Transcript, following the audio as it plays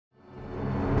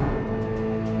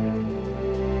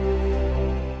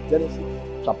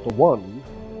Genesis chapter 1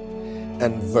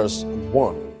 and verse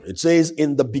 1. It says,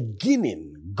 in the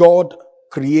beginning, God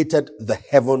created the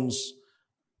heavens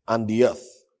and the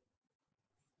earth.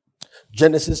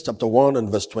 Genesis chapter 1 and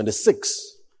verse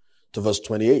 26 to verse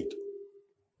 28.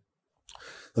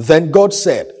 Then God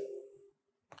said,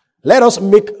 let us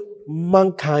make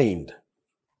mankind,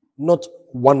 not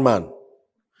one man.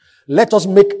 Let us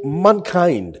make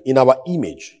mankind in our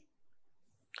image,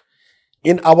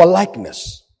 in our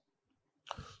likeness,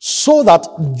 so that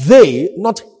they,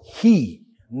 not he,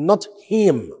 not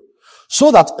him,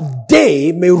 so that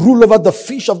they may rule over the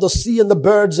fish of the sea and the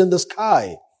birds in the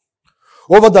sky,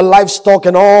 over the livestock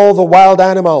and all the wild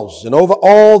animals, and over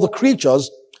all the creatures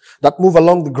that move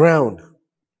along the ground.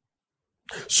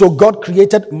 So God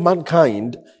created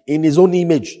mankind in his own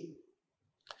image.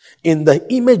 In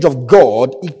the image of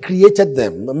God, he created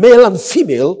them. Male and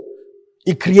female,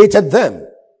 he created them.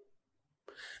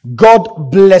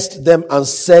 God blessed them and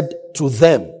said to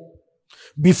them,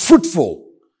 be fruitful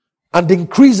and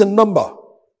increase in number.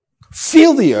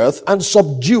 Fill the earth and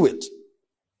subdue it.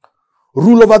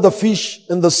 Rule over the fish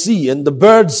in the sea and the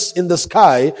birds in the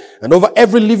sky and over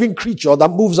every living creature that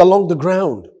moves along the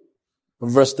ground.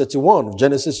 Verse 31 of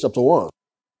Genesis chapter 1.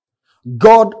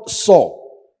 God saw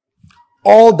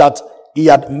all that he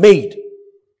had made,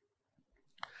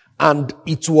 and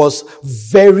it was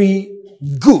very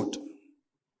good.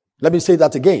 Let me say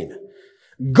that again.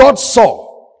 God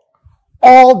saw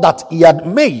all that he had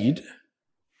made,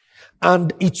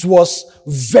 and it was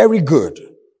very good.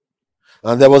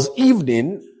 And there was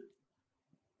evening,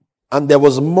 and there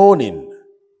was morning,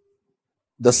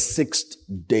 the sixth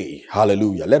day.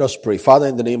 Hallelujah. Let us pray. Father,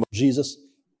 in the name of Jesus,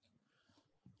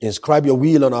 inscribe your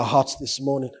will on our hearts this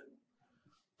morning.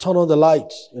 Turn on the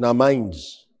light in our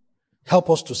minds.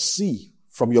 Help us to see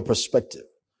from your perspective.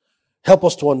 Help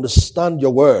us to understand your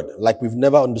word like we've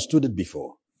never understood it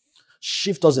before.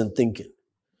 Shift us in thinking.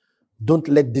 Don't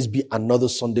let this be another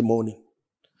Sunday morning.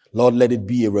 Lord, let it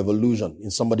be a revolution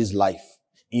in somebody's life.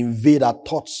 Invade our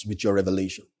thoughts with your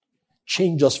revelation.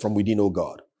 Change us from within, O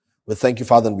God. We thank you,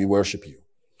 Father, and we worship you.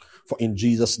 For in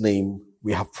Jesus' name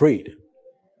we have prayed.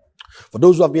 For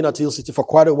those who have been at Hill City for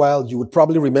quite a while, you would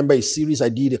probably remember a series I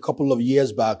did a couple of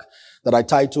years back that I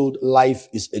titled Life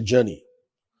is a Journey.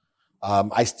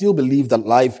 I still believe that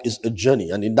life is a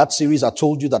journey. And in that series, I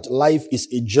told you that life is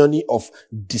a journey of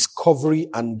discovery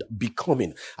and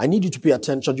becoming. I need you to pay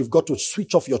attention. You've got to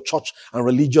switch off your church and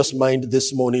religious mind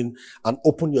this morning and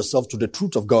open yourself to the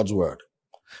truth of God's word.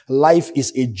 Life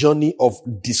is a journey of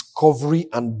discovery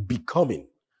and becoming.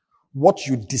 What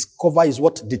you discover is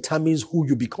what determines who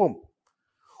you become.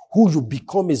 Who you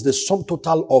become is the sum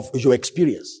total of your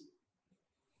experience.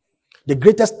 The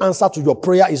greatest answer to your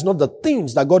prayer is not the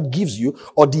things that God gives you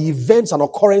or the events and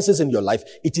occurrences in your life.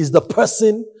 It is the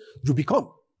person you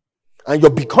become. And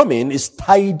your becoming is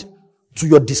tied to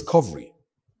your discovery.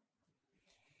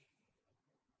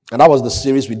 And that was the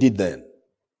series we did then.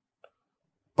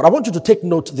 But I want you to take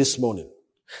note this morning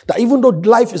that even though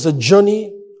life is a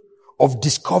journey of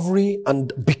discovery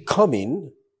and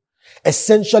becoming,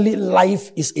 essentially life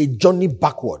is a journey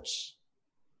backwards.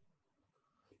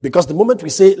 Because the moment we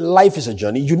say life is a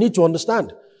journey, you need to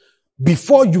understand,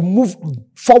 before you move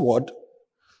forward,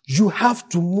 you have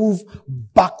to move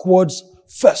backwards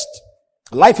first.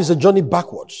 Life is a journey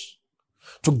backwards.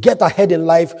 To get ahead in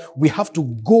life, we have to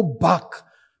go back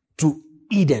to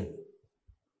Eden.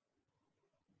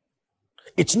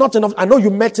 It's not enough. I know you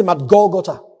met him at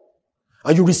Golgotha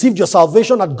and you received your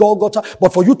salvation at Golgotha,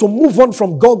 but for you to move on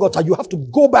from Golgotha, you have to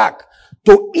go back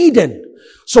to Eden.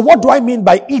 So what do I mean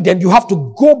by Eden? You have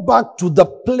to go back to the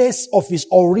place of his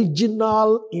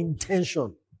original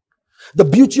intention. The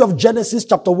beauty of Genesis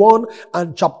chapter 1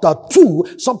 and chapter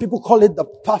 2, some people call it the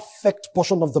perfect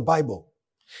portion of the Bible.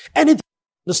 Anything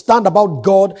you understand about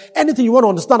God, anything you want to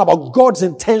understand about God's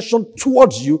intention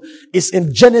towards you is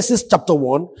in Genesis chapter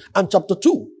 1 and chapter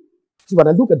 2. See, when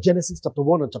I look at Genesis chapter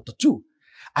 1 and chapter 2,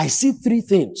 I see three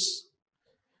things,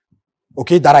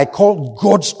 that I call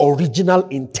God's original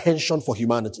intention for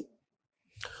humanity.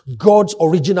 God's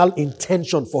original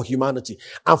intention for humanity.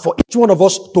 And for each one of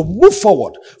us to move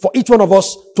forward, for each one of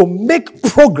us to make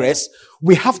progress,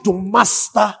 we have to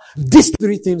master these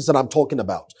three things that I'm talking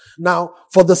about. Now,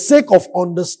 for the sake of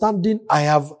understanding, I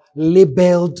have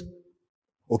labeled,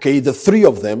 the three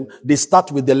of them. They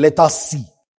start with the letter C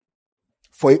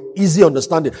for easy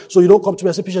understanding. So you don't come to me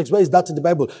and say, Bishop, where is that in the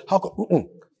Bible? How come?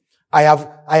 I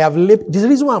have labeled. The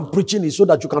reason why I'm preaching is so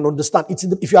that you can understand.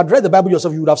 If you had read the Bible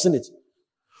yourself, you would have seen it.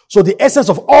 So the essence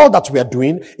of all that we are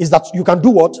doing is that you can do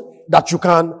what? That you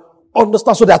can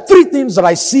understand. So there are three things that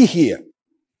I see here.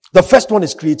 The first one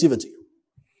is creativity.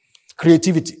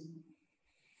 Creativity.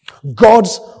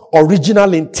 God's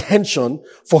original intention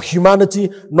for humanity,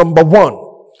 number one,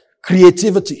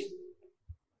 creativity.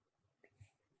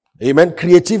 Amen.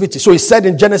 Creativity. So he said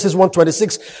in Genesis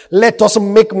 1:26, let us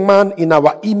make man in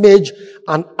our image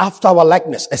and after our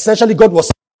likeness. Essentially, God was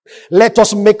saying, let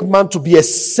us make man to be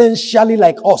essentially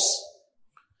like us.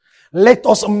 Let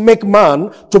us make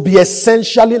man to be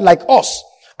essentially like us.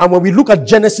 And when we look at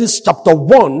Genesis chapter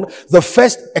 1, the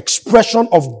first expression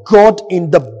of God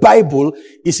in the Bible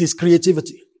is his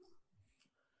creativity.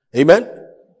 Amen.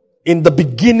 In the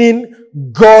beginning,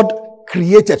 God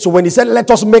created. So when he said,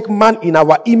 let us make man in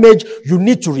our image, you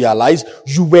need to realize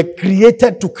you were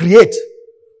created to create.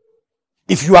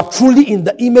 If you are truly in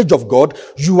the image of God,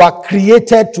 you are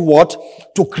created to what?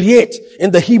 To create. In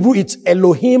the Hebrew, it's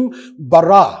Elohim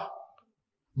bara.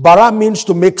 Bara means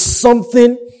to make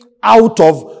something out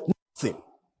of nothing.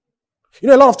 You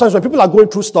know, a lot of times when people are going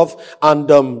through stuff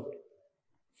and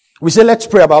we say, let's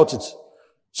pray about it.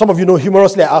 Some of you know,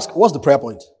 humorously I ask, what's the prayer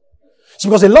point? It's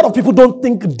because a lot of people don't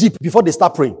think deep before they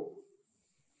start praying.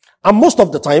 And most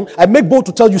of the time, I make bold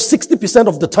to tell you 60%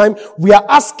 of the time, we are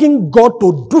asking God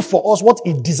to do for us what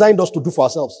he designed us to do for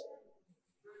ourselves.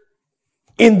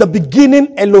 In the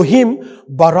beginning, Elohim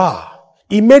bara.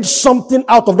 He made something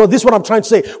out of nothing. This is what I'm trying to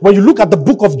say. When you look at the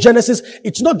book of Genesis,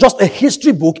 it's not just a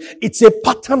history book, it's a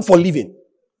pattern for living.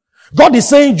 God is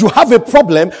saying you have a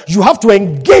problem, you have to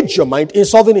engage your mind in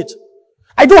solving it.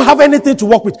 I don't have anything to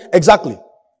work with. Exactly.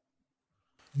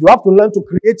 You have to learn to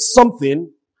create something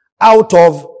out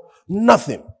of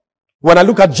nothing. When I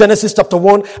look at Genesis chapter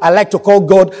 1, I like to call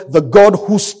God the God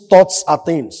whose thoughts are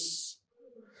things.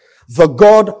 The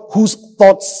God whose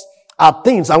thoughts are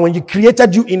things. And when he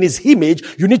created you in his image,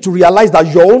 you need to realize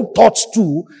that your own thoughts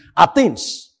too are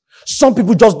things. Some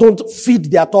people just don't feed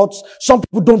their thoughts. Some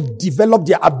people don't develop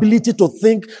their ability to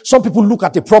think. Some people look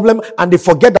at a problem and they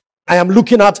forget that I am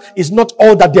looking at is not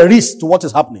all that there is to what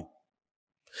is happening.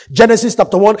 Genesis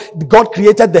chapter 1, God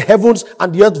created the heavens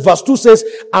and the earth. Verse 2 says,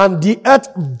 and the earth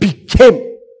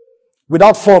became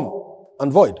without form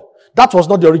and void. That was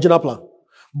not the original plan.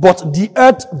 But the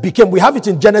earth became. We have it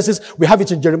in Genesis. We have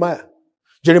it in Jeremiah.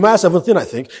 Jeremiah 17, I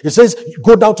think. It says,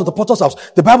 go down to the potter's house.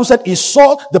 The Bible said he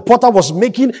saw the potter was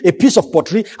making a piece of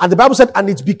pottery. And the Bible said, and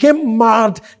it became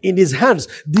marred in his hands.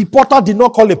 The potter did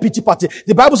not call a pity party.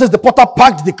 The Bible says the potter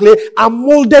packed the clay and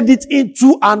molded it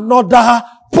into another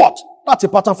pot. That's a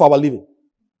pattern for our living.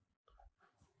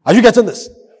 Are you getting this?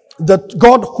 The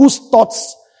God whose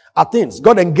thoughts are things.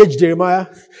 God engaged Jeremiah.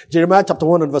 Jeremiah chapter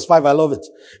 1 and verse 5. I love it.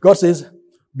 God says,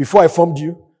 before I formed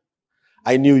you,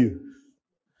 I knew you.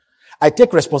 I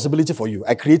take responsibility for you.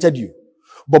 I created you.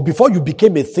 But before you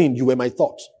became a thing, you were my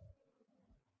thought.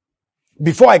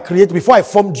 Before I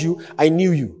formed you, I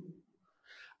knew you.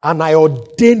 And I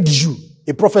ordained you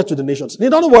a prophet to the nations.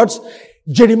 In other words,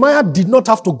 Jeremiah did not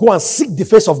have to go and seek the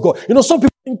face of God. You know, some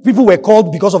people think people were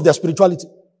called because of their spirituality.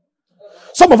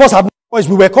 Some of us had no choice.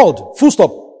 We were called. Full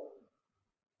stop.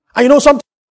 And you know, sometimes,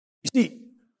 you see,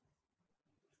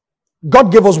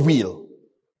 God gave us will.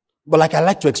 But like I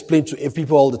like to explain to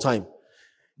people all the time,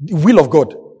 the will of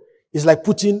God is like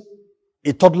putting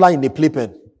a toddler in a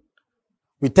playpen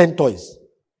with 10 toys.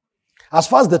 As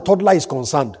far as the toddler is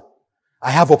concerned,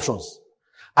 I have options.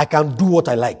 I can do what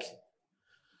I like.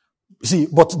 See,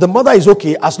 but the mother is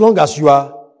okay as long as you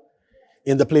are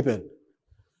in the playpen.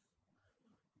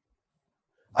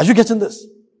 Are you getting this?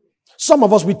 Some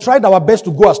of us, we tried our best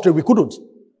to go astray. We couldn't.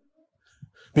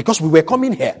 Because we were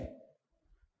coming here.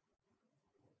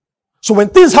 So when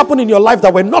things happen in your life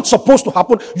that were not supposed to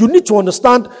happen, you need to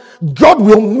understand God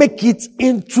will make it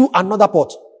into another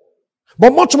pot.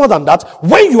 But much more than that,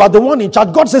 when you are the one in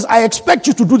charge, God says, I expect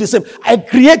you to do the same. I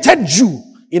created you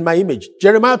in my image.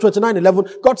 Jeremiah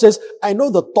 29:11, God says, I know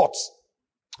the thoughts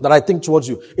that I think towards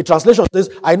you. A translation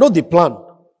says, I know the plan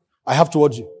I have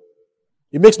towards you.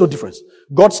 It makes no difference.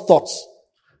 God's thoughts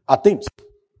are things.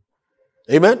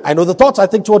 Amen. I know the thoughts I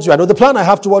think towards you. I know the plan I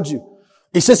have towards you.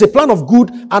 It says a plan of good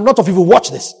and not of evil. Watch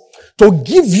this. To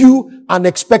give you an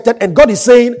expected, and God is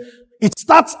saying, it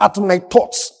starts at my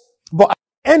thoughts, but at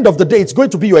the end of the day, it's going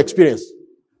to be your experience.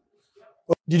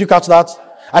 Did you catch that?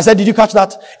 I said, did you catch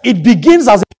that? It begins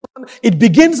as a plan, it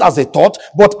begins as a thought,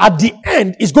 but at the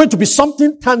end, it's going to be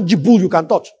something tangible you can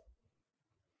touch.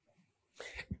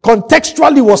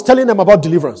 Contextually was telling them about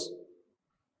deliverance.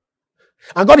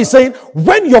 And God is saying,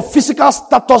 when your physical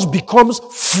status becomes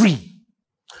free,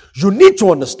 you need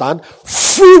to understand,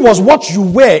 free was what you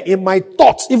were in my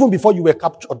thoughts, even before you were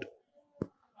captured.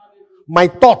 My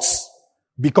thoughts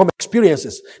become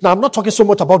experiences. Now, I'm not talking so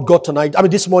much about God tonight.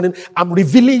 This morning, I'm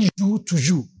revealing you to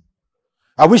you.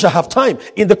 I wish I have time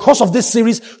in the course of this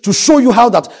series to show you how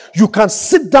that you can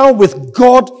sit down with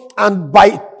God and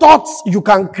by thoughts you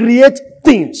can create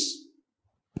things.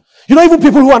 You know, even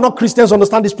people who are not Christians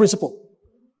understand this principle.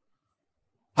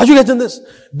 Are you getting this?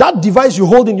 That device you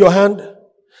hold in your hand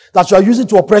that you are using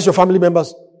to oppress your family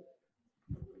members,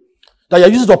 that you are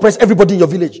using to oppress everybody in your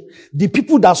village, the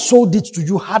people that sold it to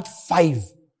you had 5.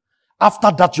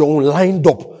 After that, your own lined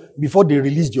up before they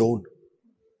released your own.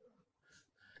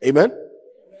 Amen?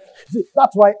 See,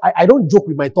 that's why I don't joke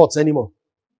with my thoughts anymore.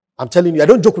 I'm telling you, I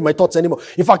don't joke with my thoughts anymore.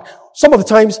 In fact, some of the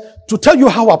times, to tell you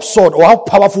how absurd or how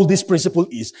powerful this principle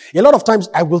is, a lot of times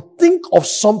I will think of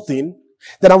something,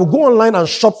 then I will go online and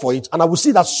shop for it, and I will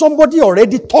see that somebody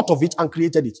already thought of it and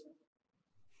created it.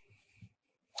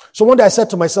 So one day I said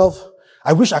to myself,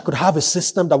 I wish I could have a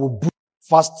system that would boot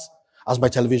fast as my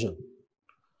television.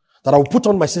 That I would put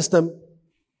on my system.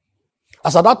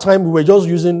 As at that time, we were just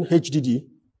using HDD,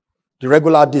 the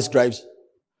regular disk drives.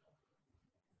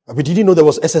 We didn't know there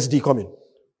was SSD coming.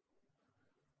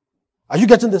 Are you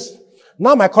getting this?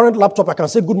 Now my current laptop, I can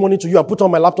say good morning to you and put on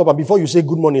my laptop, and before you say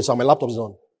good morning, so my laptop is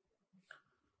on.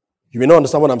 You may not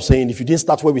understand what I'm saying if you didn't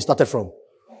start where we started from.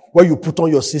 Where you put on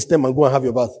your system and go and have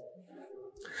your bath.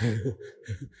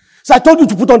 So I told you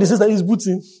to put on the system, it's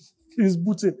booting. It's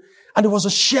booting. And it was a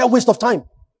sheer waste of time.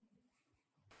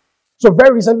 So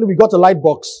very recently we got a light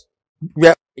box.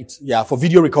 For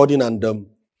video recording and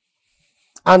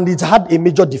it had a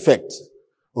major defect.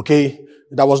 Okay.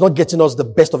 That was not getting us the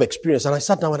best of experience. And I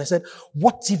sat down and I said,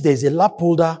 what if there's a lap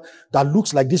holder that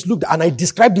looks like this? And I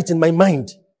described it in my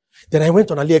mind. Then I went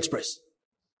on AliExpress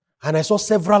and I saw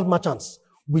several merchants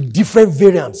with different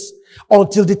variants.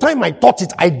 Until the time I thought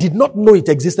it, I did not know it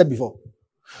existed before.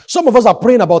 Some of us are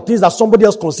praying about things that somebody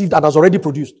else conceived and has already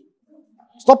produced.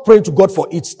 Stop praying to God for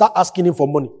it. Start asking Him for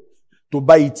money to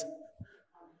buy it.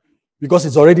 Because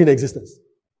it's already in existence.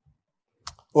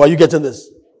 Or are you getting this?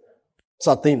 Thoughts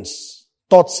are things.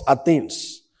 Thoughts are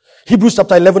things. Hebrews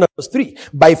chapter 11 verse 3.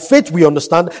 By faith we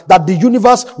understand that the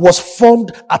universe was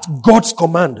formed at God's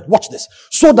command. Watch this.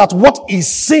 So that what is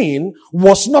seen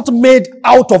was not made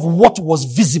out of what was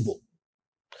visible.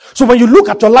 So when you look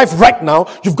at your life right now,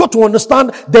 you've got to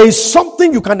understand there is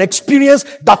something you can experience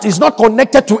that is not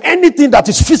connected to anything that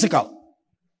is physical.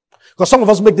 Because some of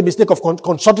us make the mistake of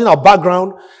consulting our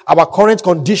background, our current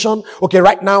condition. Okay,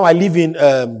 right now I live in,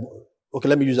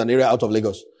 let me use an area out of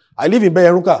Lagos. I live in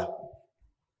Beyaruka.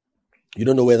 You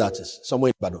don't know where that is. Somewhere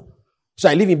in Ibadan. So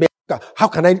I live in Beyaruka. How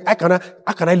can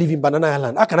I live in Banana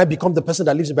Island? How can I become the person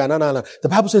that lives in Banana Island? The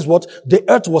Bible says what? The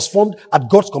earth was formed at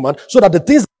God's command so that the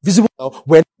things visible now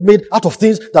were made out of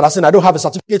things that are saying, I don't have a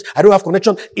certificate, I don't have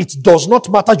connection. It does not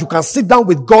matter. You can sit down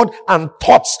with God and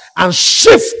thoughts and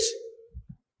shift.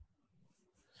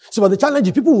 So but the challenge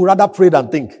is people would rather pray than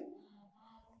think.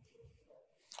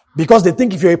 Because they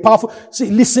think if you're a powerful,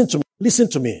 listen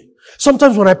to me.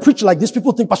 Sometimes when I preach like this,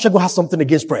 people think Pastor Go has something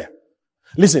against prayer.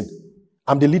 Listen,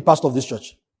 I'm the lead pastor of this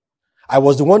church. I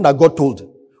was the one that God told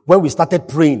when we started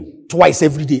praying twice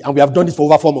every day, and we have done this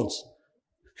for over 4 months.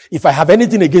 If I have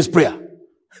anything against prayer,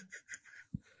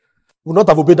 will not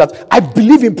have obeyed that. I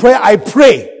believe in prayer, I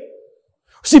pray.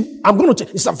 See, I'm going to,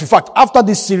 in fact, after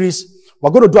this series,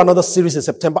 we're going to do another series in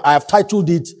September. I have titled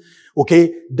it,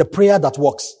 The Prayer That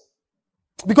Works.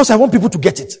 Because I want people to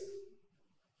get it.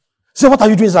 Say, what are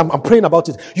you doing? I'm praying about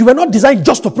it. You were not designed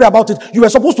just to pray about it. You were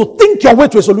supposed to think your way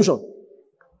to a solution.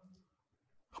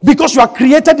 Because you are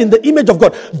created in the image of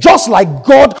God. Just like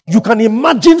God, you can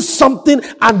imagine something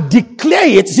and declare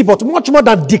it. See, but much more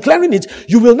than declaring it,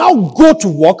 you will now go to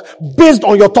work based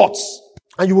on your thoughts.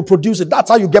 And you will produce it. That's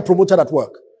how you get promoted at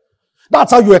work.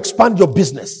 That's how you expand your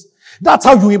business. That's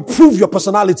how you improve your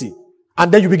personality.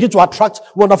 And then you begin to attract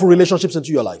wonderful relationships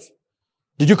into your life.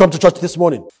 Did you come to church this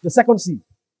morning? The second C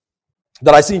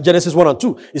that I see in Genesis 1 and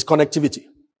 2 is connectivity.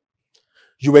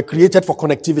 You were created for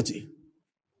connectivity.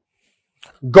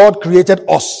 God created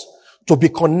us to be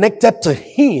connected to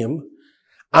Him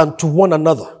and to one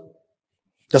another.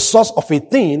 The source of a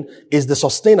thing is the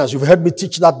sustainers. You've heard me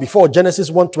teach that before. Genesis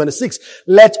 1:26.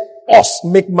 Let us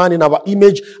make man in our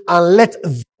image and let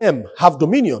them have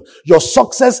dominion. Your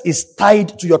success is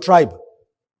tied to your tribe.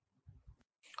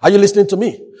 Are you listening to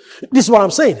me? This is what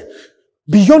I'm saying.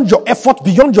 Beyond your effort,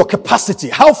 beyond your capacity,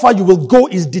 how far you will go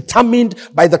is determined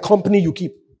by the company you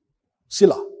keep.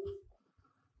 Sila.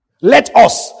 Let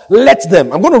us, let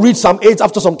them. I'm going to read Psalm 8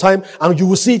 after some time and you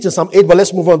will see it in Psalm 8, but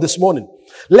let's move on this morning.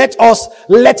 Let us,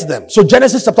 let them. So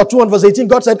Genesis chapter 2 and verse 18,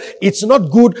 God said, it's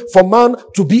not good for man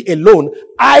to be alone.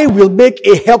 I will make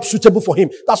a help suitable for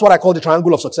him. That's what I call the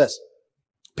triangle of success.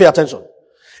 Pay attention.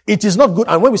 It is not good.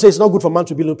 And when we say it's not good for man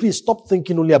to be alone, please stop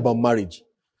thinking only about marriage.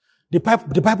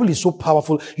 The Bible is so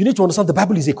powerful. You need to understand the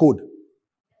Bible is a code.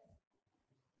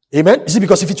 Amen? You see,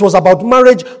 because if it was about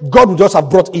marriage, God would just have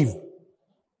brought Eve.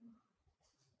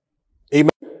 Amen?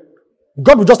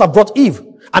 God would just have brought Eve.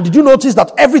 And did you notice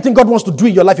that everything God wants to do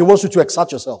in your life, He wants you to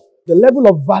exert yourself? The level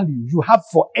of value you have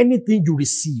for anything you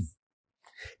receive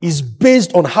is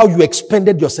based on how you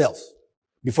expended yourself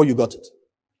before you got it.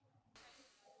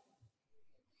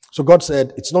 So God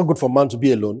said, it's not good for man to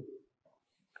be alone.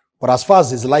 But as far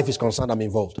as his life is concerned, I'm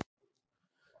involved.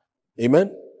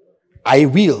 Amen? I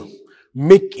will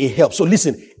make a help. So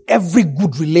listen, every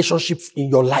good relationship in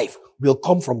your life will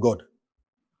come from God.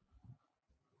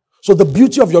 So the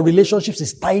beauty of your relationships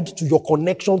is tied to your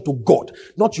connection to God,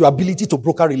 not your ability to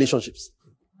broker relationships.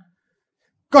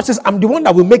 God says, I'm the one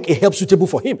that will make a help suitable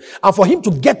for him. And for him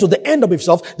to get to the end of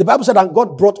himself, the Bible said, and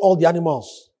God brought all the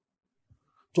animals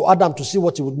to Adam to see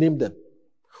what he would name them.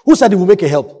 Who said he will make a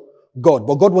help? God.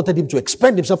 But God wanted him to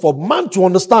expend himself for man to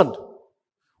understand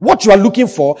what you are looking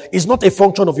for is not a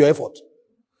function of your effort.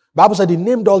 The Bible said he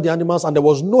named all the animals and there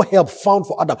was no help found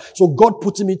for Adam. So God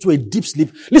put him into a deep sleep.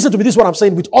 Listen to me, this is what I'm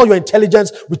saying. With all your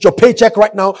intelligence, with your paycheck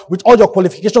right now, with all your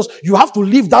qualifications, you have to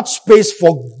leave that space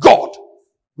for God.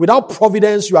 Without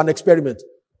providence, you are an experiment.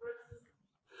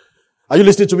 Are you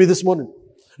listening to me this morning?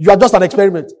 You are just an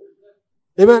experiment.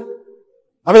 Amen.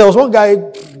 I mean, there was one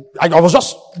guy, I was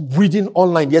just reading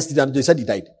online yesterday and they said he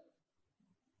died.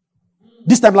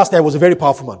 This time last year, he was a very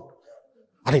powerful man.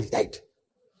 And then he died.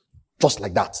 Just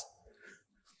like that.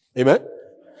 Amen?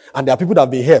 And there are people that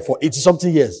have been here for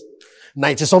 80-something years,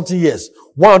 90-something years,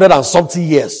 100-something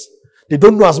years. They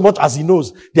don't know as much as he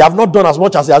knows. They have not done as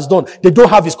much as he has done. They don't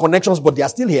have his connections, but they are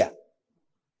still here.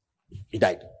 He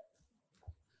died.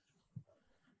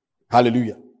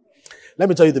 Hallelujah. Let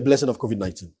me tell you the blessing of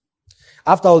COVID-19.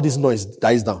 After all this noise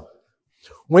dies down,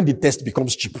 when the test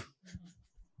becomes cheap,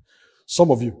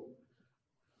 some of you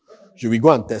will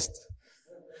go and test.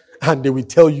 And they will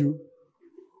tell you,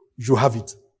 you have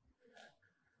it.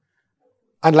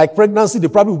 And like pregnancy, they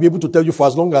probably will be able to tell you for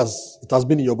as long as it has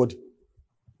been in your body.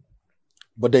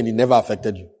 But then it never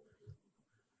affected you.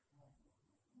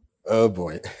 Oh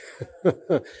boy.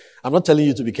 I'm not telling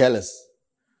you to be careless.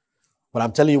 But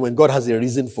I'm telling you, when God has a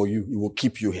reason for you, He will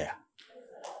keep you here.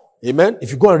 Amen?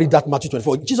 If you go and read that Matthew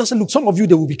 24, Jesus said, look, some of you,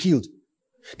 they will be killed.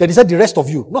 Then He said, the rest of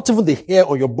you, not even the hair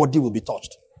on your body will be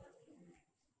touched.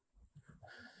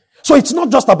 So it's not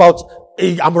just about,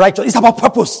 hey, I'm righteous. It's about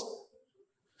purpose.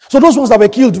 So those ones that were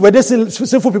killed, were they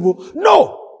sinful people?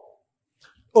 No.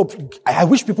 Oh, I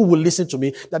wish people would listen to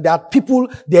me, that there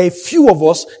are a few of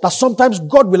us that sometimes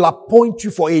God will appoint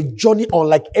you for a journey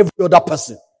unlike every other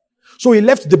person. So He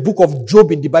left the book of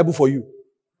Job in the Bible for you.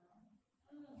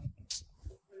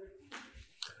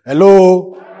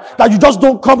 Hello? That you just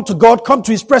don't come to God, come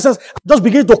to His presence, just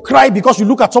begin to cry because you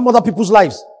look at some other people's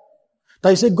lives. That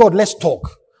you say, God, let's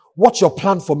talk. What's your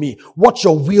plan for me? What's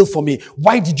your will for me?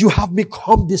 Why did you have me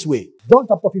come this way? John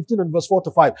chapter 15 and verse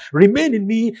 4-5. Remain in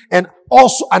me and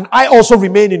I also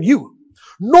remain in you.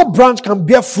 No branch can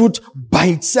bear fruit by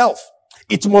itself.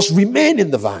 It must remain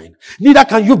in the vine. Neither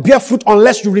can you bear fruit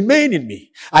unless you remain in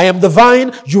me. I am the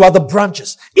vine, you are the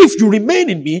branches. If you remain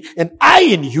in me and I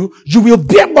in you, you will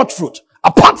bear much fruit.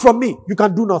 Apart from me, you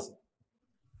can do nothing.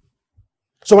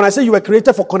 So when I say you were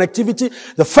created for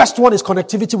connectivity, the first one is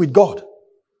connectivity with God.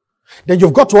 Then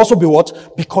you've got to also be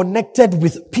what? Be connected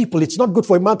with people. It's not good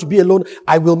for a man to be alone.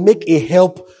 I will make a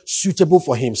help suitable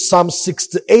for him. Psalm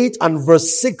 68 and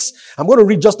verse 6. I'm going to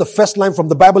read just the first line from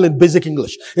the Bible in basic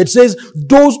English. It says,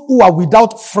 those who are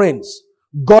without friends,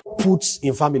 God puts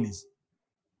in families.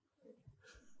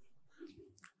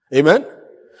 Amen?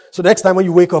 So next time when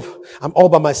you wake up, I'm all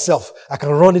by myself. I can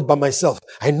run it by myself.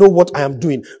 I know what I am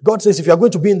doing. God says, if you are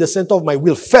going to be in the center of my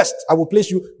will, first, I will place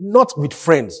you not with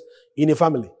friends, in a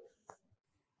family.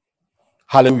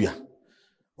 Hallelujah.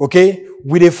 Okay?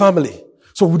 With a family.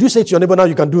 So would you say to your neighbor now,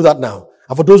 you can do that now?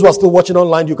 And for those who are still watching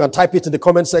online, you can type it in the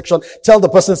comment section. Tell the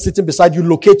person sitting beside you,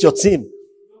 locate your team.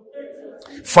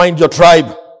 Find your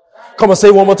tribe. Come on, say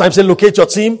it one more time. Say, locate your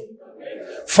team.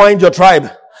 Find your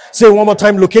tribe. Say it one more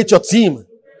time, locate your team.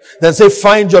 Then say,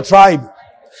 find your tribe.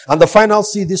 And the final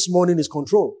C this morning is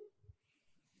control.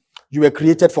 You were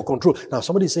created for control. Now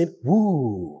somebody is saying,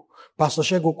 ooh, Pastor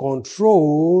Shego,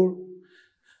 control.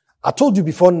 I told you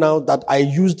before now that I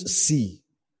used C,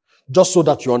 just so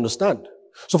that you understand.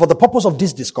 So for the purpose of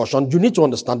this discussion, you need to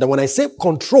understand that when I say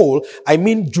control, I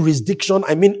mean jurisdiction,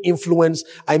 I mean influence,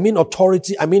 I mean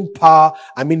authority, I mean power,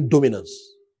 I mean dominance.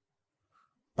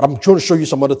 But I'm trying to show you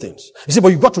some other things. You see, but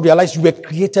you've got to realize you were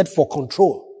created for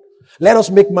control. Let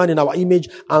us make man in our image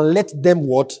and let them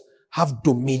what? Have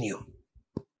dominion.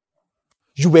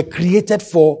 You were created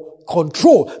for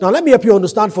control. Now let me help you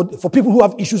understand for people who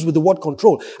have issues with the word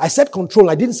control. I said control.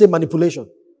 I didn't say manipulation.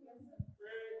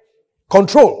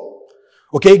 Control.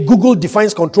 Okay. Google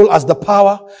defines control as the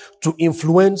power to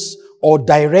influence or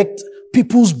direct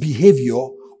people's behavior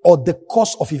or the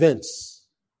course of events.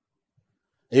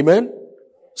 Amen.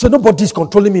 So nobody's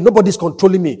controlling me. Nobody's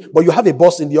controlling me. But you have a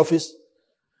boss in the office.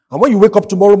 And when you wake up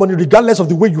tomorrow morning, regardless of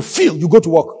the way you feel, you go to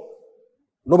work.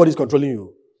 Nobody's controlling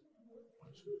you.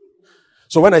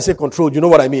 So when I say control, you know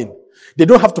what I mean. They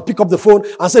don't have to pick up the phone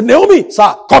and say, Naomi,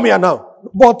 sir, come here now.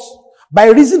 But by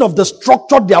reason of the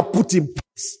structure they are put in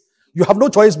place, you have no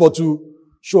choice but to,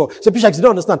 sure. So Pishak, you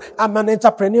don't understand. I'm an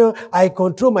entrepreneur. I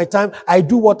control my time. I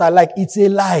do what I like. It's a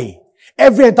lie.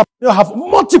 Every entrepreneur have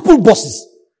multiple bosses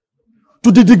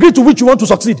to the degree to which you want to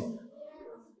succeed.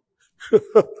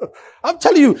 I'm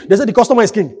telling you, they say the customer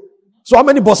is king. So how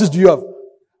many bosses do you have?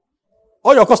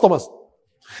 All your customers.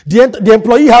 The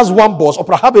employee has one boss, or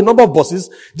perhaps a number of bosses.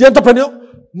 The entrepreneur,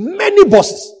 many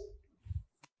bosses.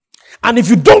 And if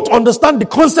you don't understand the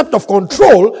concept of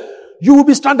control, you will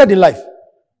be stranded in life.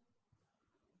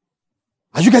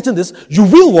 Are you getting this? You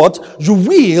will what? You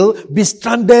will be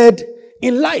stranded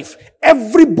in life.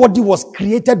 Everybody was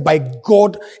created by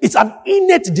God. It's an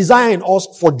innate desire in us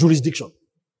for jurisdiction.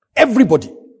 Everybody.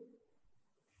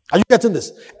 Are you getting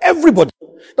this? Everybody.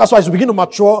 That's why as you begin to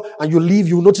mature and you leave,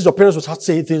 you notice your parents will start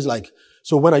saying things like,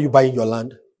 so when are you buying your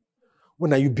land?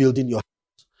 When are you building your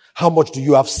house? How much do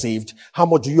you have saved? How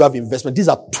much do you have investment? These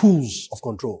are tools of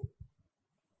control.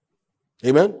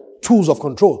 Amen? Tools of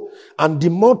control. And the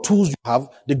more tools you have,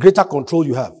 the greater control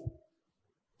you have.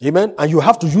 Amen? And you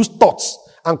have to use thoughts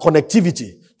and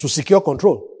connectivity to secure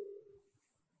control.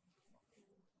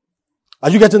 Are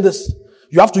you getting this?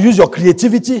 You have to use your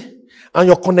creativity and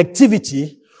your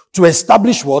connectivity to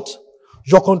establish what?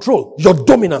 Your control, your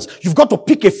dominance. You've got to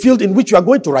pick a field in which you are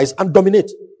going to rise and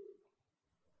dominate.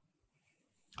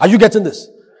 Are you getting this?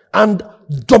 And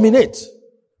dominate.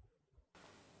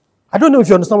 I don't know if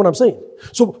you understand what I'm saying.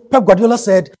 So Pep Guardiola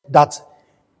said that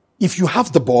if you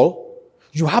have the ball,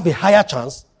 you have a higher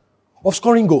chance of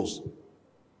scoring goals.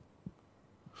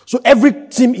 So every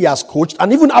team he has coached,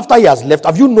 and even after he has left,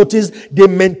 have you noticed they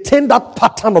maintain that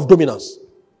pattern of dominance?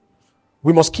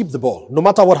 We must keep the ball. No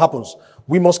matter what happens,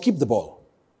 we must keep the ball.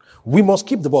 We must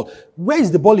keep the ball. Where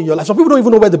is the ball in your life? Some people don't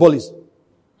even know where the ball is.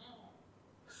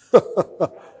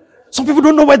 Some people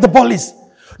don't know where the ball is.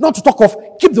 Not to talk of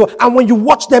keep the ball. And when you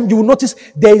watch them, you will notice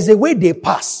there is a way they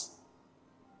pass.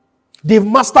 They've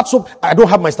mastered some, I don't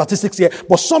have my statistics here,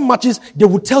 but some matches, they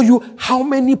will tell you how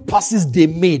many passes they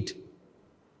made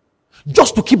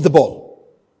just to keep the ball.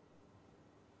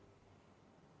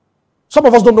 Some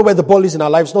of us don't know where the ball is in our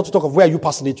lives, not to talk of where you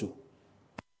passing it to.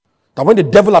 That when the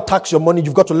devil attacks your money,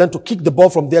 you've got to learn to kick the ball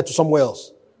from there to somewhere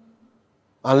else.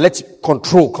 And let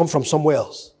control come from somewhere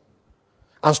else.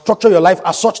 And structure your life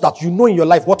as such that you know in your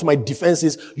life what my defense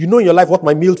is, you know in your life what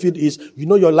my midfield is, you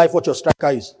know in your life what your striker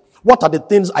is. What are the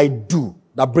things I do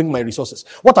that bring my resources?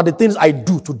 What are the things I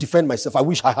do to defend myself? I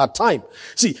wish I had time.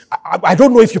 See, I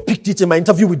don't know if you picked it in my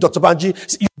interview with Dr. Banji.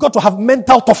 See, you've got to have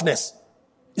mental toughness.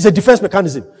 It's a defense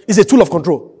mechanism. It's a tool of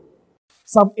control.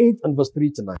 Psalm 8 and verse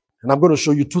 3 to 9. And I'm going to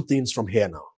show you two things from here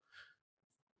now.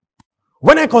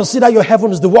 When I consider your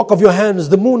heavens, the work of your hands,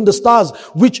 the moon, the stars,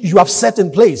 which you have set in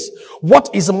place, what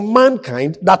is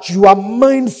mankind that you are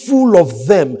mindful of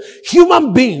them?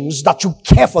 Human beings that you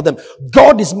care for them.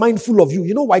 God is mindful of you.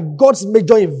 You know why? God's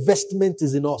major investment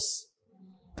is in us.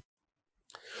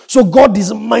 So God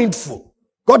is mindful.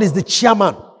 God is the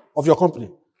chairman of your company.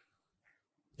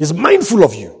 He's mindful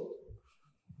of you.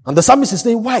 And the psalmist is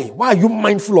saying, why? Why are you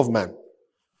mindful of man?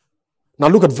 Now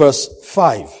look at verse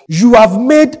 5. You have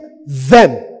made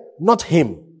them, not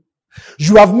him.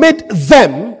 You have made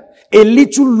them a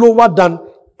little lower than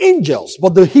angels.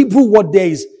 But the Hebrew word there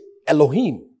is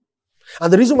Elohim.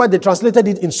 And the reason why they translated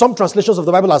it in some translations of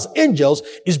the Bible as angels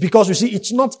is because, you see,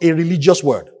 it's not a religious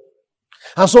word.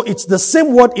 And so it's the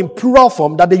same word in plural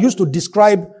form that they used to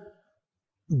describe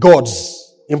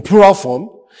gods in plural form.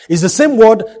 It's the same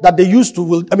word that they used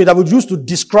to, that would use to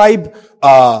describe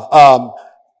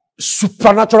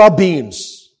supernatural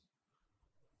beings.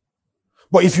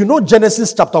 But if you know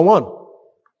Genesis chapter 1,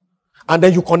 and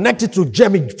then you connect it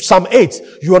to Psalm 8,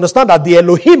 you understand that the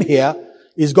Elohim here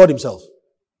is God himself.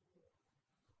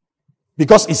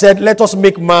 Because he said, let us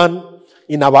make man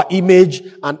in our image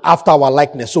and after our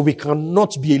likeness. So we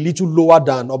cannot be a little lower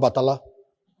than Obatala,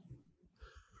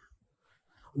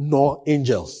 nor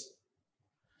angels.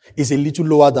 Is a little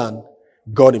lower than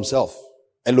God himself,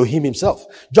 Elohim himself.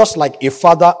 Just like a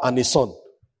father and a son.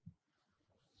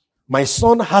 My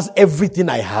son has everything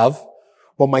I have,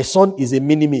 but my son is a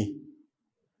mini-me.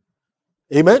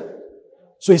 Amen?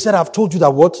 So he said, I've told you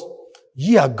that what?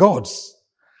 Ye are gods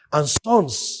and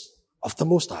sons of the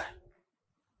Most High.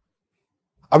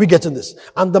 Are we getting this?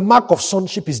 And the mark of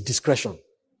sonship is discretion.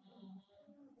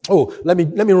 Oh, let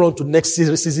me run to next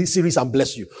series and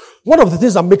bless you. One of the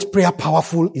things that makes prayer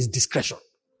powerful is discretion.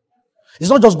 It's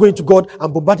not just going to God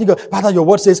and bombarding God. Father, your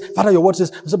word says. Father, your word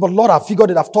says. I said, but Lord, I've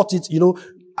figured it. I've taught it.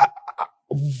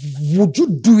 Would you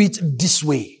do it this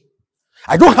way?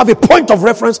 I don't have a point of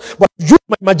reference, but use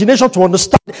my imagination to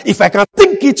understand. If I can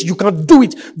think it, you can do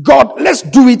it. God, let's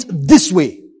do it this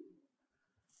way.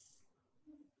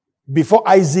 Before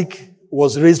Isaac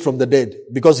was raised from the dead,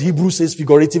 because Hebrew says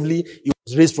figuratively, he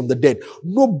was raised from the dead.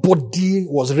 Nobody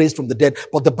was raised from the dead,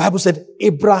 but the Bible said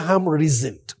Abraham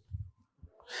reasoned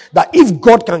that if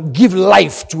God can give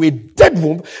life to a dead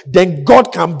womb, then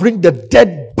God can bring the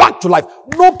dead back to life.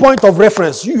 No point of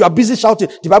reference. You are busy shouting,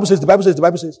 the Bible says, the Bible says, the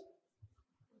Bible says.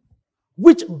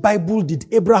 Which Bible did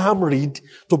Abraham read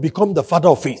to become the father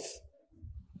of faith?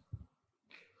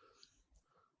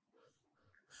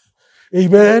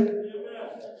 Amen.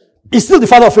 He's still the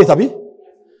father of faith, Abi.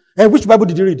 And which Bible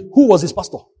did he read? Who was his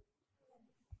pastor?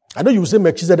 I know you will say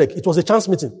Melchizedek. It was a chance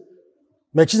meeting.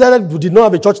 Melchizedek did not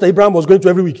have a church that Abraham was going to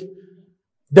every week.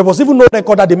 There was even no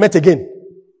record that they met again.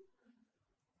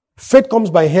 Faith comes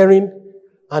by hearing,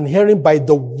 and hearing by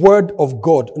the word of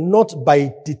God, not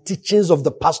by the teachings of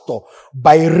the pastor,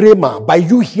 by Rhema, by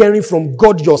you hearing from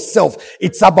God yourself.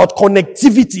 It's about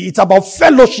connectivity. It's about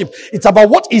fellowship. It's about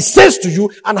what he says to you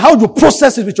and how you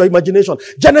process it with your imagination.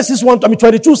 Genesis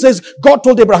 22 says, God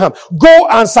told Abraham, go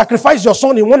and sacrifice your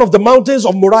son in one of the mountains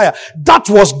of Moriah. That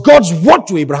was God's word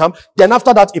to Abraham. Then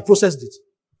after that, he processed it.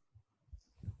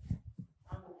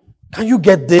 Can you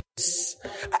get this?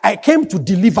 I came to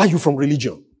deliver you from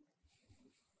religion.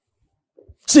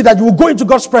 See, that you will go into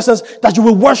God's presence, that you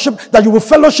will worship, that you will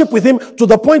fellowship with him to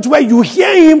the point where you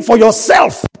hear him for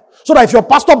yourself. So that if your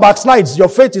pastor backslides, your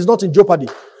faith is not in jeopardy.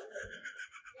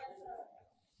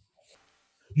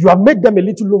 You have made them a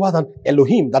little lower than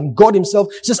Elohim, than God himself.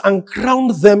 It says, and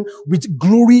crowned them with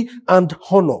glory and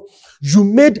honor. You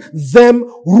made them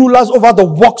rulers over the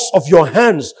works of your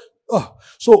hands.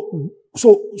 So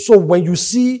when you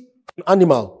see an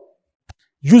animal,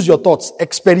 use your thoughts,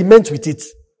 experiment with it.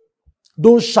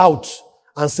 Don't shout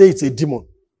and say it's a demon.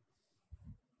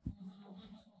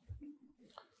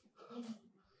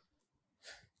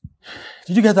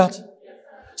 Did you get that?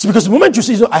 See, because the moment you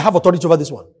see, I have authority over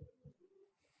this one.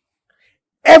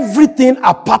 Everything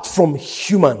apart from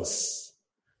humans,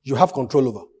 you have control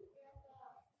over.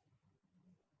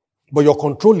 But your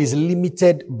control is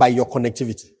limited by your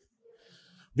connectivity.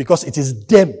 Because it is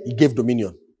them he gave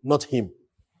dominion, not him.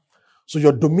 So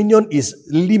your dominion is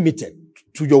limited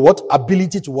to your what?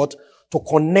 Ability to what? To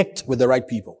connect with the right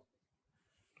people.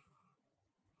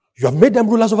 You have made them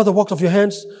rulers over the works of your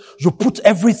hands. You put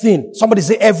everything. Somebody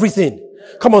say everything.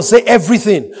 Come on, say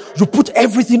everything. You put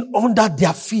everything under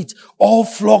their feet. All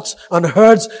flocks and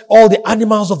herds, all the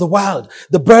animals of the wild,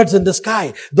 the birds in the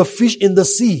sky, the fish in the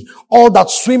sea, all that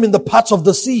swim in the parts of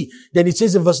the sea. Then it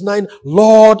says in verse 9,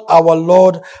 Lord, our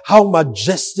Lord, how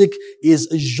majestic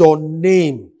is your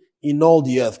name in all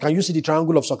the earth. Can you see the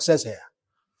triangle of success here?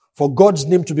 For God's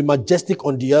name to be majestic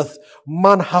on the earth,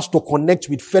 man has to connect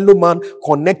with fellow man,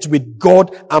 connect with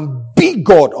God, and be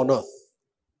God on earth.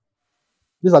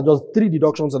 These are just 3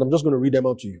 deductions, and I'm just going to read them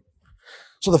out to you.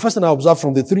 So the first thing I observe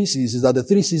from the 3 C's is that the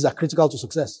 3 C's are critical to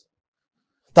success.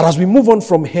 That as we move on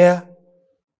from here,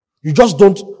 you just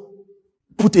don't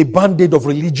put a band-aid of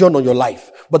religion on your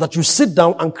life, but that you sit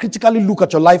down and critically look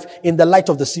at your life in the light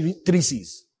of the 3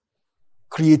 C's.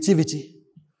 Creativity,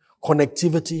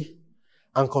 connectivity,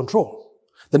 and control.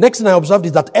 The next thing I observed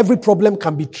is that every problem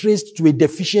can be traced to a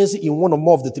deficiency in one or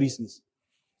more of the 3 C's.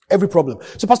 Every problem.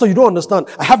 So, Pastor, you don't understand.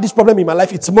 I have this problem in my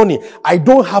life. It's money. I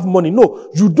don't have money. No,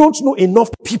 you don't know enough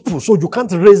people, so you can't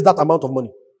raise that amount of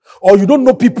money. Or you don't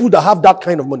know people that have that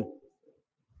kind of money.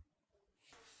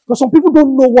 Because some people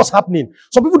don't know what's happening.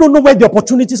 Some people don't know where the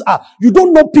opportunities are. You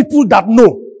don't know people that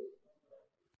know.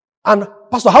 And,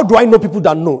 Pastor, how do I know people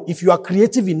that know? If you are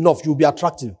creative enough, you'll be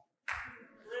attractive.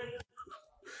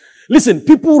 Listen,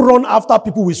 people run after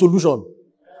people with solution.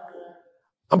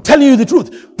 I'm telling you the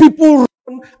truth. People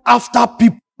run after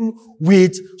people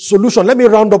with solution. Let me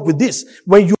round up with this.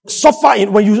 When you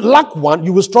when you lack one,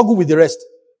 you will struggle with the rest.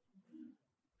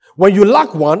 When you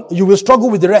lack one, you will struggle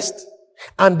with the rest.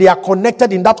 And they are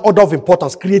connected in that order of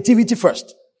importance. Creativity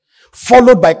first,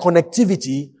 followed by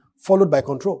connectivity, followed by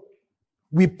control.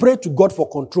 We pray to God for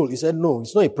control. He said, no,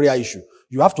 it's not a prayer issue.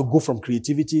 You have to go from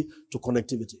creativity to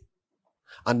connectivity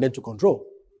and then to control.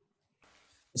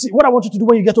 See, what I want you to do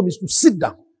when you get home is to sit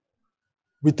down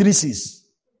with 3 C's.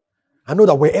 I know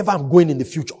that wherever I'm going in the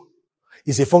future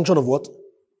is a function of what?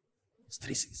 It's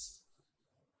 3 C's.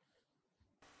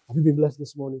 Have you been blessed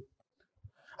this morning?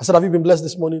 I said, have you been blessed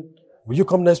this morning? Will you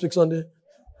come next week Sunday?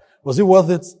 Was it worth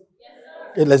it?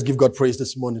 Okay, let's give God praise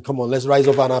this morning. Come on, let's rise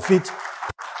up on our feet.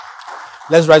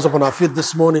 Let's rise up on our feet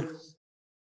this morning.